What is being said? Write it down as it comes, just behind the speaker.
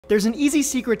There's an easy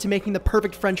secret to making the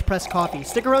perfect French press coffee.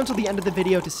 Stick around till the end of the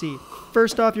video to see.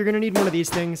 First off, you're gonna need one of these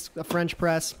things, a French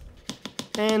press,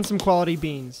 and some quality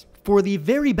beans. For the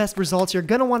very best results, you're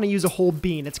gonna wanna use a whole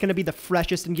bean. It's gonna be the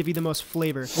freshest and give you the most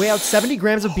flavor. Weigh out 70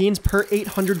 grams of beans per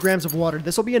 800 grams of water.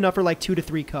 This will be enough for like 2 to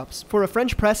 3 cups. For a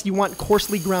French press, you want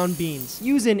coarsely ground beans.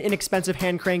 Use an inexpensive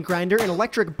hand crank grinder, an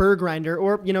electric burr grinder,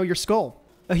 or, your skull.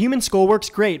 A human skull works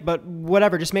great, but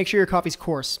whatever, just make sure your coffee's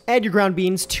coarse. Add your ground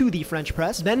beans to the French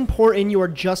press, then pour in your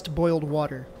just boiled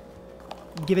water.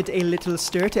 Give it a little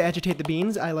stir to agitate the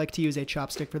beans. I like to use a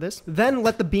chopstick for this. Then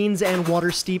let the beans and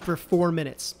water steep for 4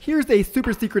 minutes. Here's a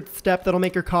super secret step that'll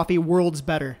make your coffee worlds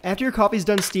better. After your coffee's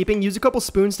done steeping, use a couple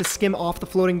spoons to skim off the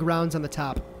floating grounds on the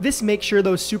top. This makes sure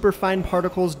those super fine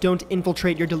particles don't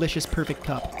infiltrate your delicious perfect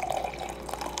cup.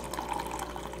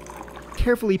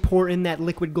 Carefully pour in that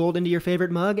liquid gold into your favorite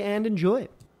mug and enjoy.